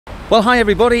Well, hi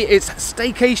everybody, it's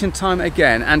staycation time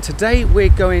again, and today we're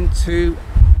going to...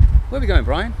 Where are we going,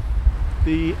 Brian?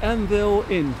 The Anvil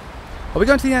Inn. Oh, we're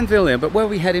going to the Anvil Inn, but where are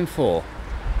we heading for?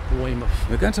 Weymouth.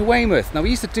 We're going to Weymouth. Now, we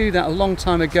used to do that a long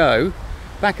time ago,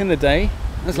 back in the day,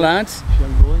 as lads.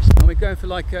 Young boys. And we're going for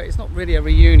like, it's not really a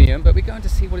reunion, but we're going to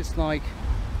see what it's like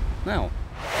now.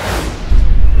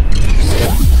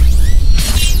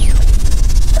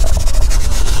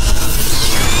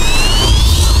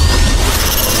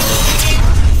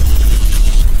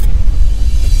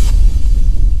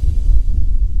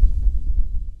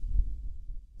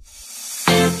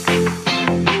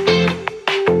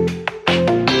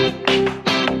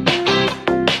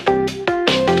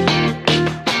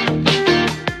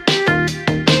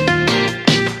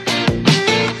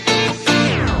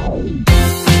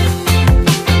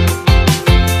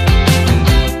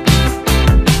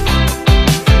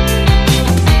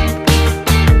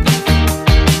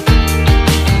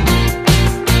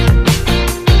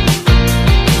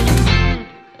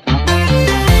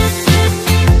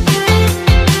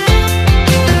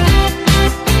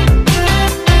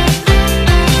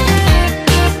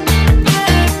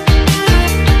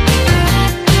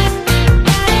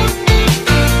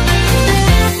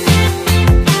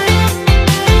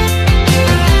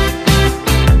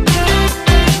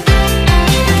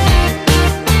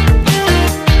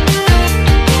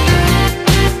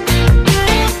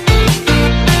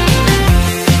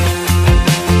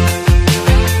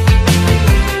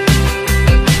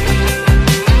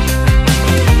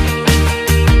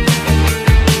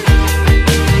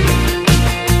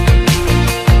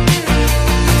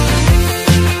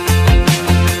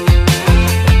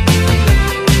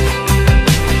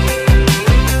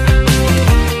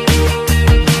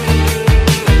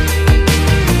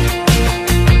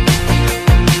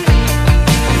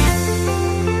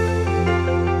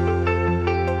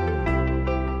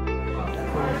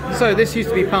 So this used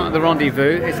to be part of the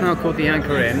Rendezvous. It's now called the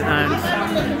Anchor Inn, and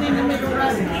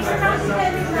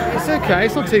it's okay,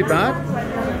 it's not too bad.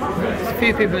 There's a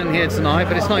few people in here tonight,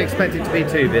 but it's not expected to be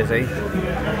too busy.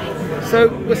 So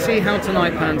we'll see how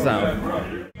tonight pans out.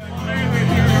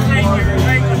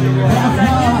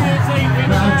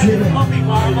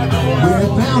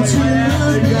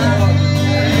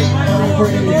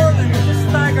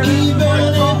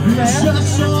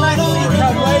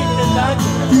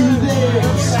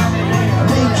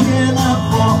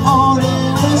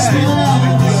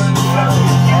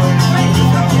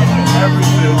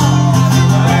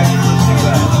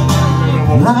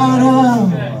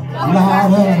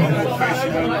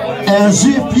 As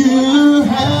if you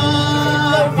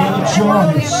have no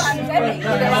choice,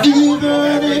 even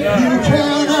if you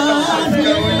cannot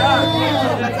hear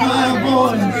my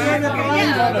voice,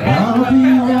 I'll be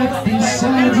right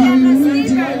beside you,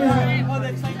 dear.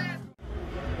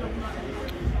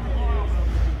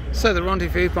 So the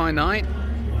Rendezvous by night,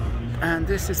 and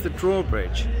this is the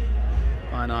drawbridge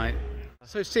by night.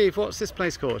 So Steve, what's this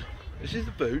place called? This is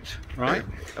the Boot, right?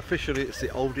 Officially, it's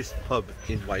the oldest pub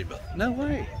in Weymouth. No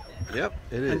way. Yep,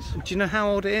 it is. And do you know how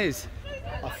old it is?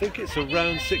 I think it's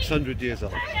around 600 years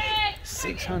old.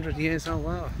 600 years old,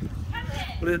 wow.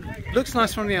 Well, it looks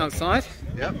nice from the outside.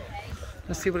 Yep.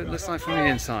 Let's see what it looks like from the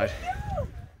inside.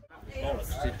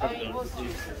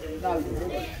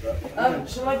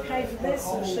 Shall I pay for this,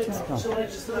 or shall I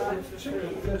just look at it?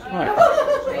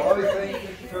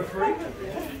 Right.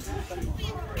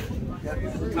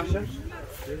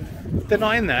 They're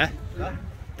not in there?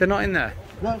 They're not in there?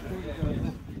 No.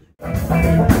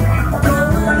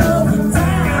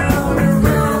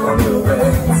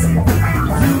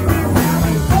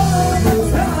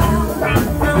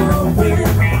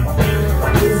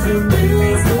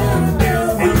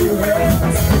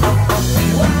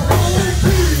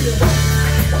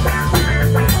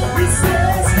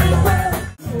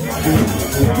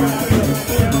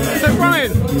 So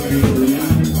Brian,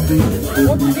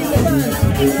 what do you think of the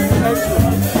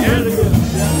band?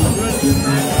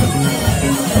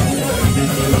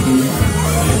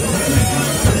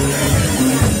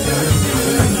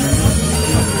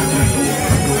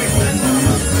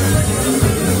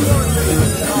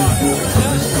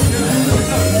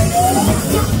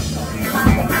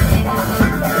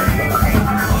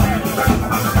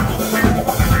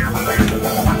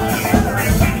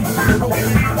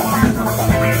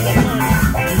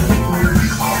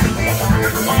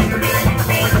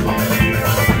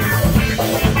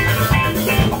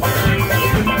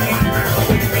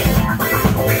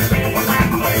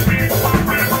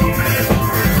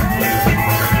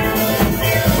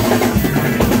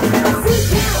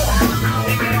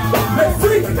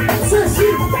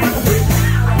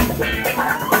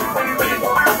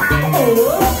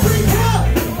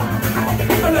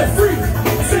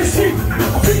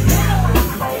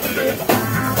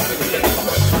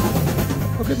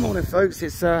 So folks,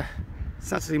 it's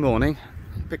Saturday morning,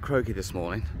 a bit croaky this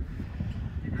morning.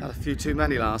 Had a few too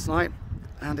many last night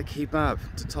and a kebab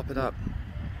to top it up.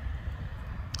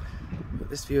 But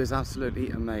this view is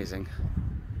absolutely amazing.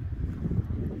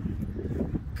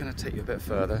 I'm going to take you a bit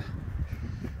further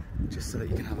just so that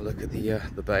you can have a look at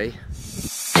the bay.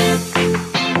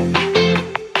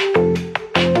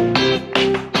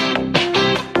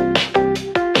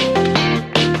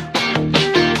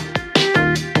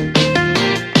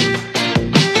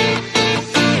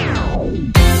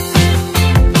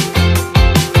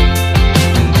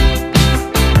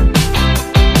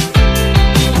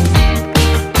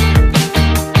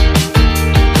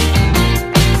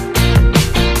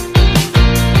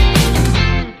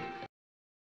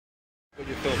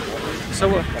 So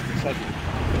what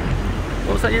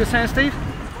was that you were saying, Steve?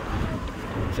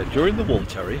 So during the war,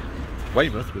 Terry,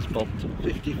 Weymouth was bombed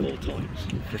 54 times.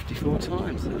 54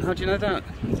 times. And how do you know that?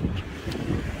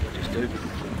 Just do.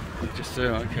 Just do,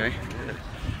 okay. Yeah.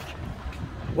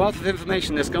 Wealth of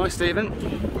information, this guy, Stephen.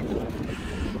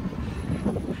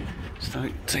 So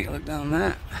take a look down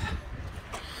there.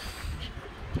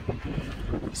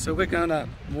 So we're going to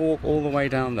walk all the way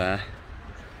down there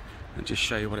and just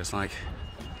show you what it's like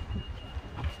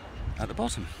at the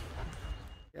bottom.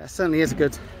 Yeah, certainly is a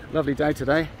good, lovely day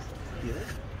today. Yeah.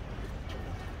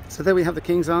 So there we have the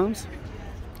King's Arms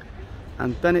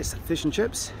and Bennett's Fish and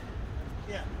Chips.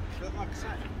 Yeah, but like I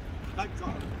said, they've got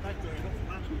enough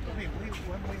money. I mean,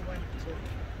 when we went to...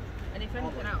 And if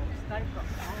anything else, they've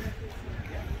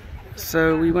got...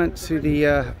 So we went to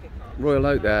the Royal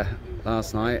Oak there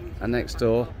last night and next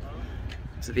door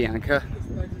to the Anchor,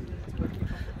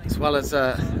 as well as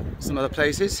some other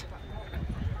places.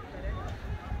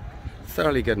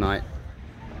 Thoroughly good night.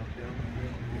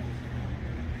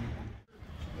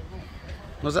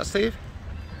 Was that Steve?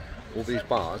 All these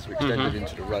bars are extended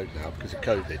into the road now because of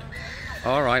COVID.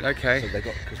 All right, okay. So they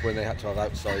got, because when they had to have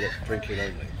outside drinking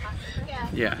only.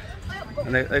 Yeah,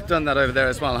 and they've done that over there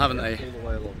as well, haven't they? All the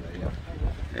way along there,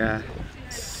 Yeah, yeah.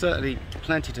 certainly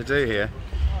plenty to do here.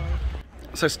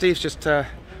 So Steve's just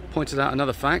pointed out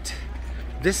another fact.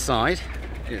 This side,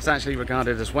 it's actually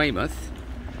regarded as Weymouth.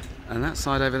 And that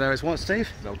side over there is what, Steve?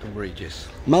 Malcolm Regis.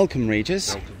 Malcolm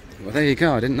Regis? Malcolm. Well, there you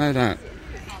go, I didn't know that.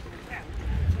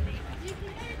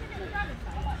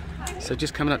 So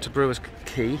just coming up to Brewer's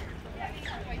Quay.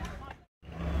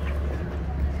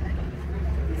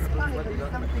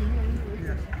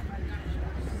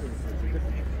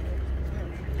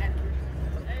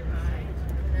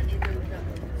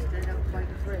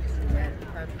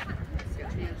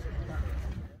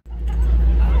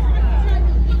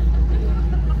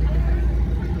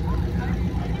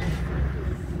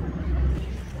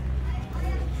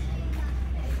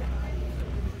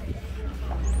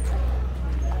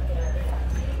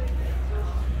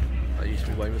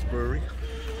 Weymouth Brewery.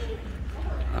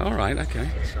 All right, okay.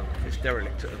 It's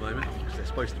derelict at the moment because they're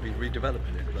supposed to be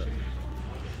redeveloping it, but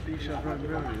green tea. I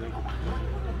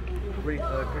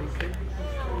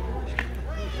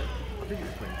think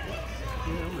it's green tea.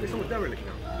 Yeah, it's all derelict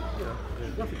now. Yeah,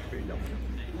 nothing's being done.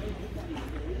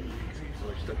 So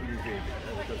I stuck with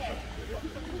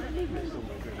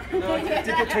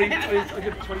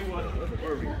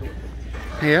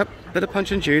Yep, bit of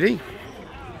Punch and Judy.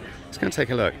 Let's go and take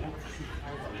a look.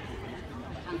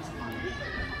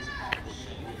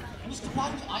 Mr.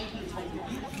 White, I can take a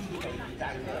beautiful day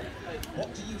down there. What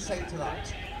do you say to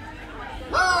that?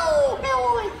 Oh,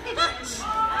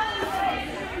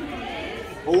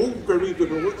 oh, very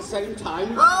good, all at the same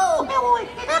time. Oh, oh,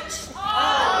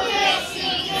 yes,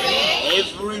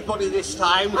 indeed. Everybody this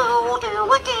time. Oh,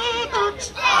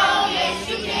 yes,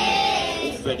 indeed.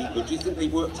 Oh, very good. Do you think they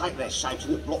worked out there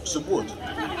shouting at blocks of wood?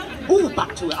 Oh,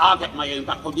 back to it. I'll get my own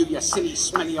back on you, you silly,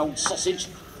 smelly old sausage.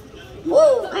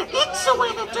 Oh, it's the way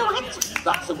to do it.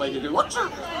 That's the way to do it.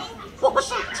 What was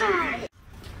that?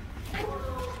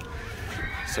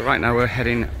 So right now we're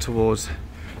heading towards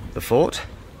the fort.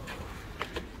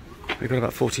 We've got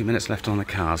about 40 minutes left on the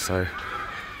car, so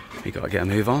we've got to get a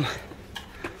move on.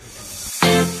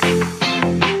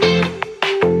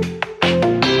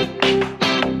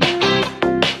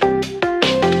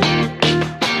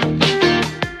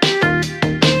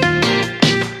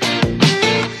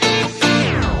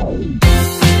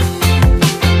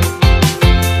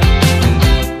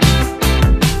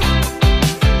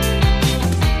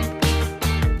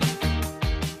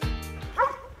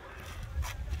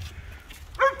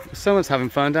 Someone's having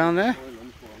fun down there.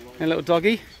 A little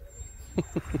doggy.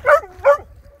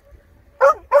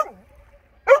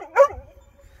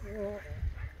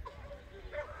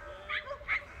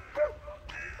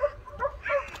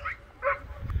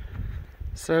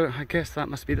 So I guess that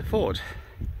must be the fort.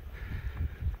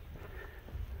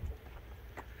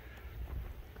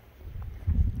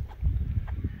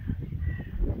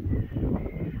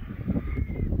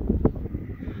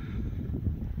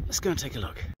 Let's go and take a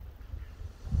look.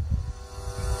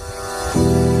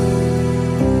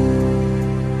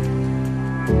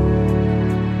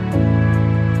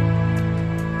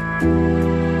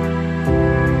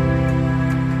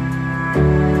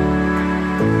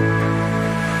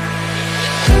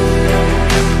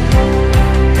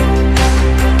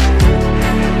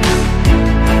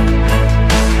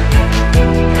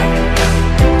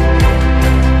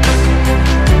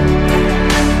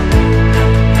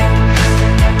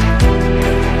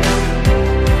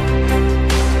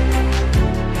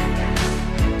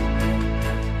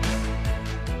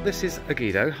 This is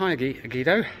Aguido. Hi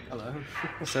Aguido. Hello.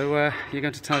 So you're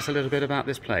going to tell us a little bit about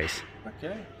this place.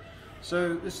 Okay.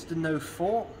 So this is the Nothe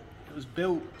Fort. It was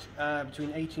built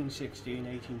between 1860 and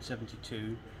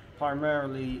 1872,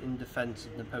 primarily in defence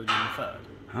of Napoleon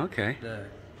III. Okay. The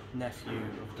nephew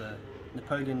of the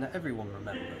Napoleon that everyone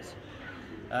remembers.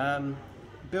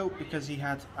 Built because he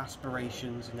had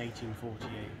aspirations in 1848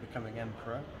 of becoming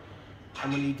emperor,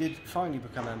 and when he did finally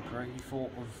become emperor, he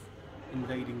thought of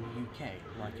invading the UK,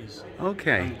 like his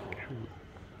okay. uncle.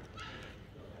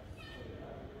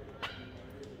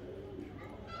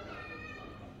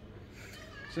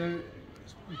 So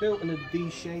it's built in a D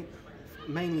shape,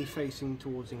 mainly facing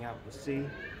towards out the sea,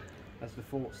 as the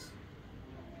fort's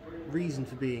reason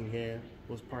for being here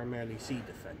was primarily sea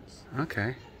defence.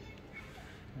 Okay.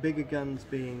 Bigger guns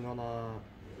being on our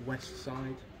west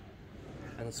side,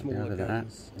 and the smaller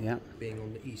guns being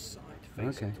on the east side,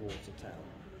 facing towards the town.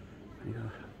 Yeah.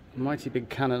 Mighty big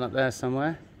cannon up there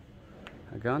somewhere.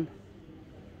 A gun.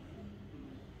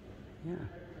 Yeah.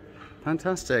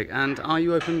 Fantastic. And are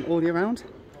you open all year round?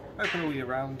 Open all year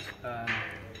round.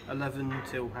 11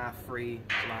 till 3:30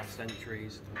 last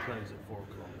centuries, and close at 4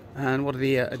 o'clock. And what are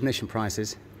the admission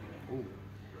prices? Ooh.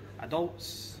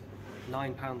 Adults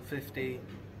 £9.50.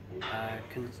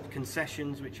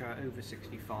 Concessions, which are over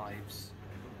 65s,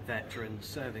 veterans,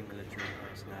 serving military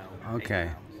personnel.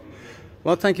 Okay. £8.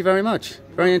 Well, thank you very much.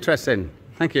 Very interesting.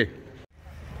 Thank you.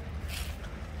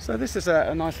 So this is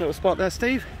a nice little spot there,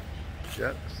 Steve.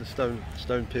 Yeah, it's the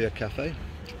Stone Pier Cafe.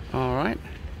 All right.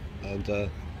 And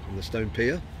on the Stone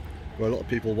Pier, where a lot of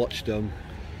people watched Ben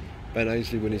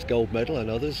Ainslie win his gold medal and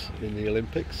others in the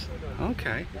Olympics.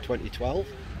 Okay. In 2012.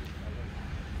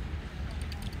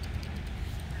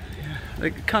 Yeah.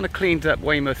 They kind of cleaned up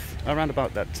Weymouth around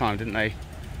about that time, didn't they?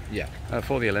 Yeah.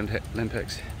 For the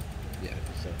Olympics. Yeah.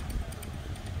 So.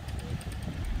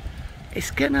 It's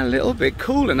getting a little bit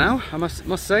cooler now, I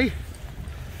must say.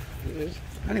 It is.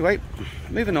 Anyway,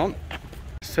 moving on.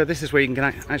 So this is where you can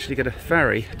actually get a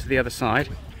ferry to the other side.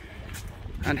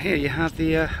 And here you have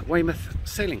the Weymouth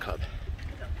Sailing Club.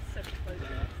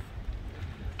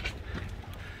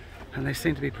 And they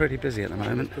seem to be pretty busy at the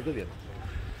moment. Pavilion.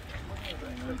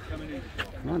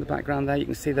 Right in the background there you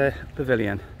can see the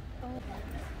pavilion.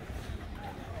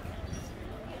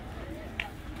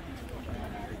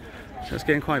 So it's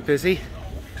getting quite busy,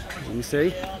 as you can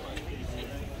see.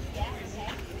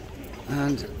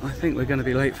 And I think we're going to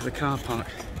be late for the car park.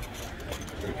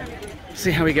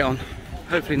 See how we get on.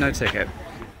 Hopefully no ticket.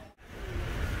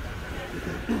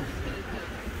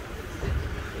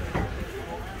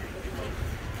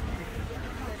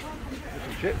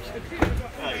 Chips.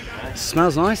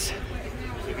 Smells nice.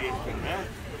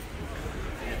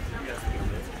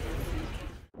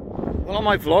 Well, on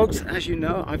my vlogs, as you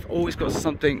know, I've always got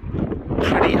something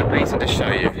pretty amazing to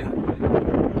show you.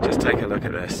 Just take a look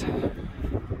at this.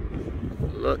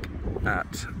 Look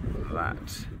at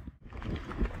that.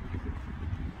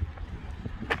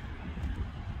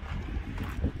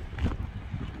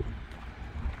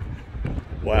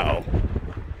 Wow,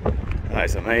 that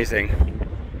is amazing.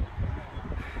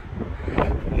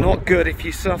 Not good if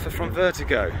you suffer from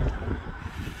vertigo.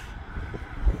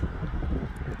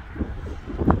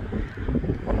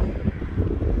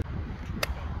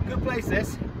 Good place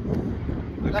this.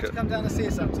 I'd have to come down and see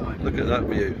it sometime. Look at that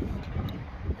view.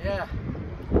 Yeah.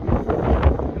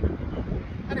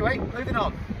 Anyway, moving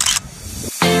on.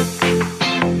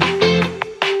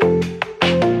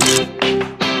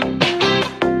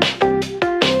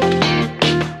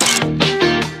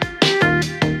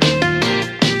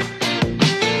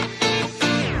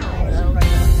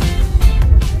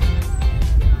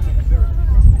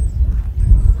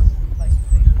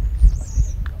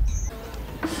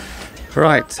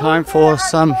 Right, time for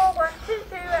some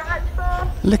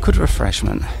liquid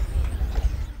refreshment.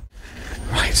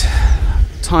 Right,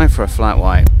 time for a flat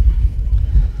white.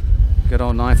 Good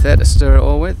old knife there to stir it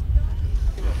all with.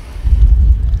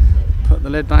 Put the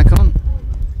lid back on,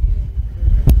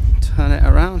 turn it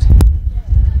around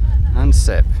and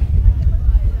sip.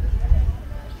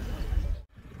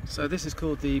 So this is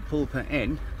called the Pulper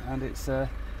Inn, and it's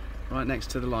right next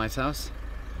to the lighthouse.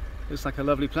 Looks like a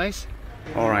lovely place.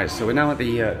 Alright, so we're now at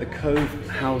the Cove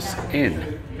House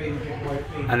Inn,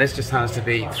 and this just happens to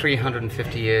be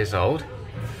 350 years old,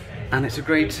 and it's a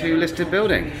Grade 2 listed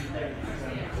building.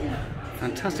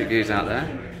 Fantastic views out there.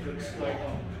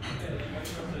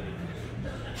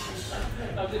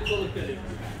 There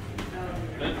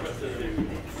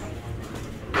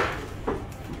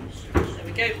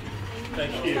we go.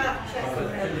 Thank you.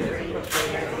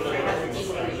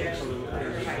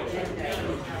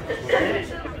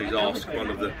 Please ask one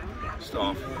of the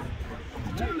staff.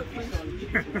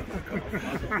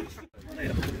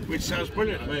 Which sounds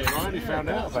brilliant to me, I only found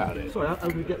out about it. Sorry, how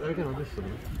do we get there again on this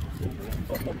one?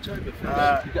 October.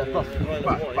 You get a bus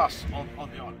on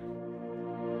the island.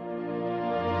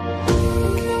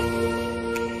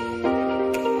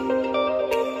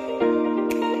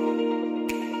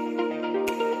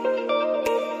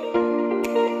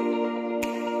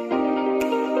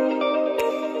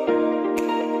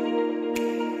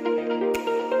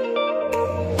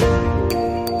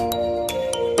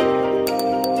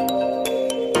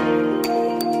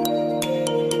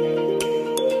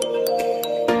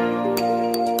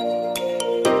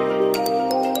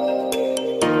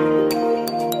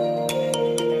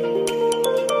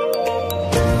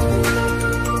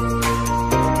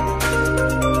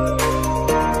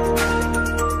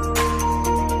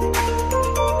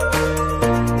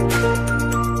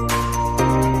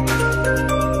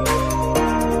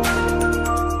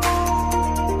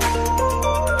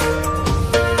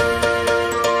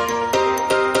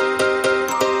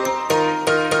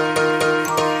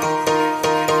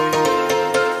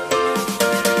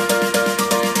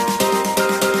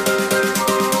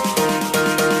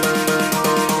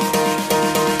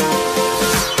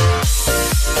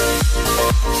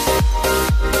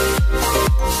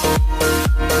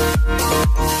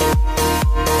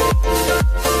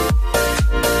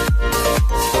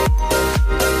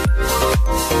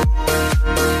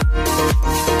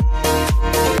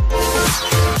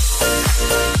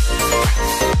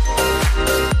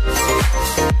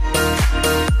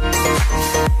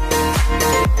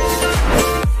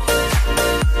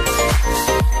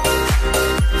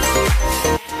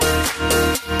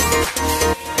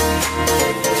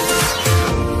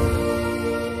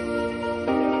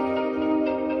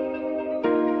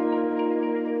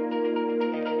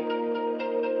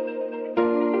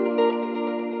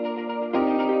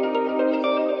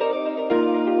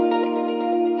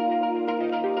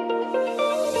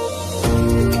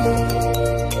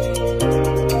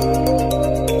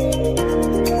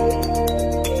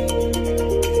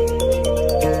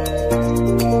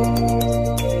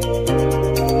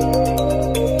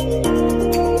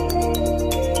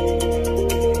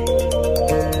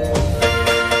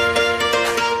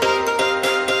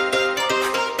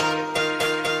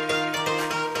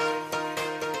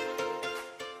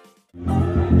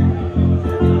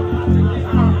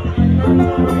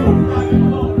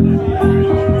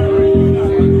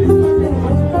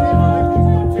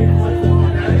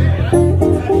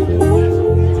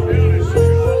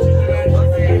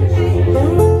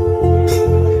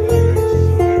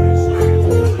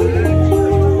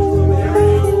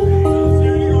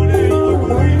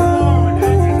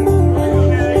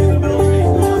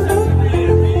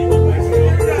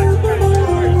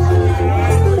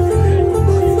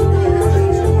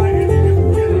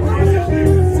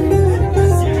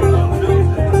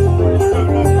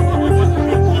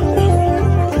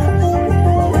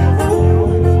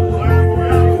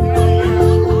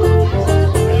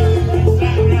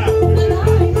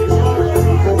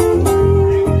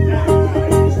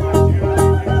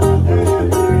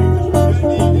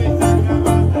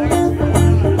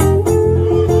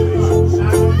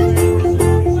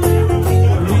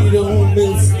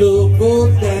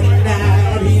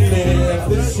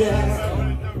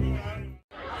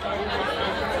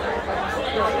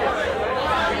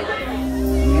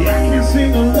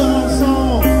 Sing a love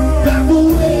song about the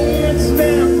way it's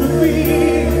meant to be.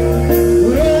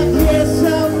 Well, yes,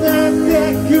 I'm not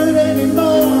that good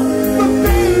anymore, but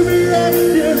baby, that's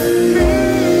just me.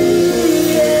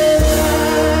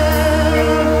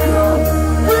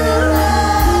 And I will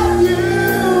love you,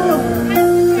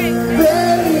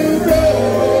 baby.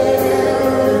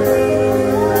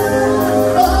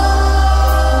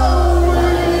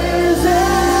 Always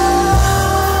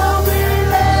I'll be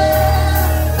there.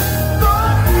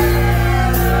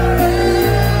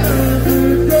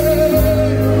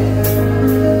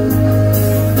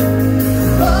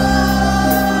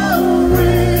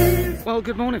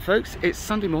 Right folks, it's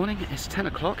Sunday morning, it's 10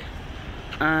 o'clock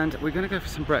and we're going to go for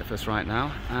some breakfast right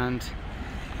now, and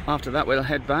after that we'll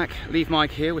head back, leave Mike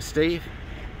here with Steve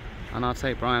and I'll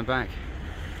take Brian back.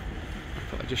 I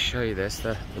thought I'd just show you this,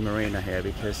 the marina here,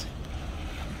 because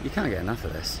you can't get enough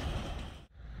of this.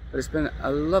 But it's been a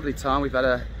lovely time. We've had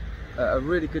a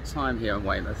really good time here in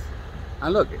Weymouth,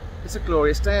 and look, it's a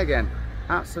glorious day again,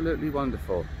 absolutely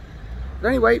wonderful. But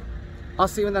anyway, I'll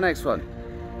see you in the next one.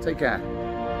 Take care.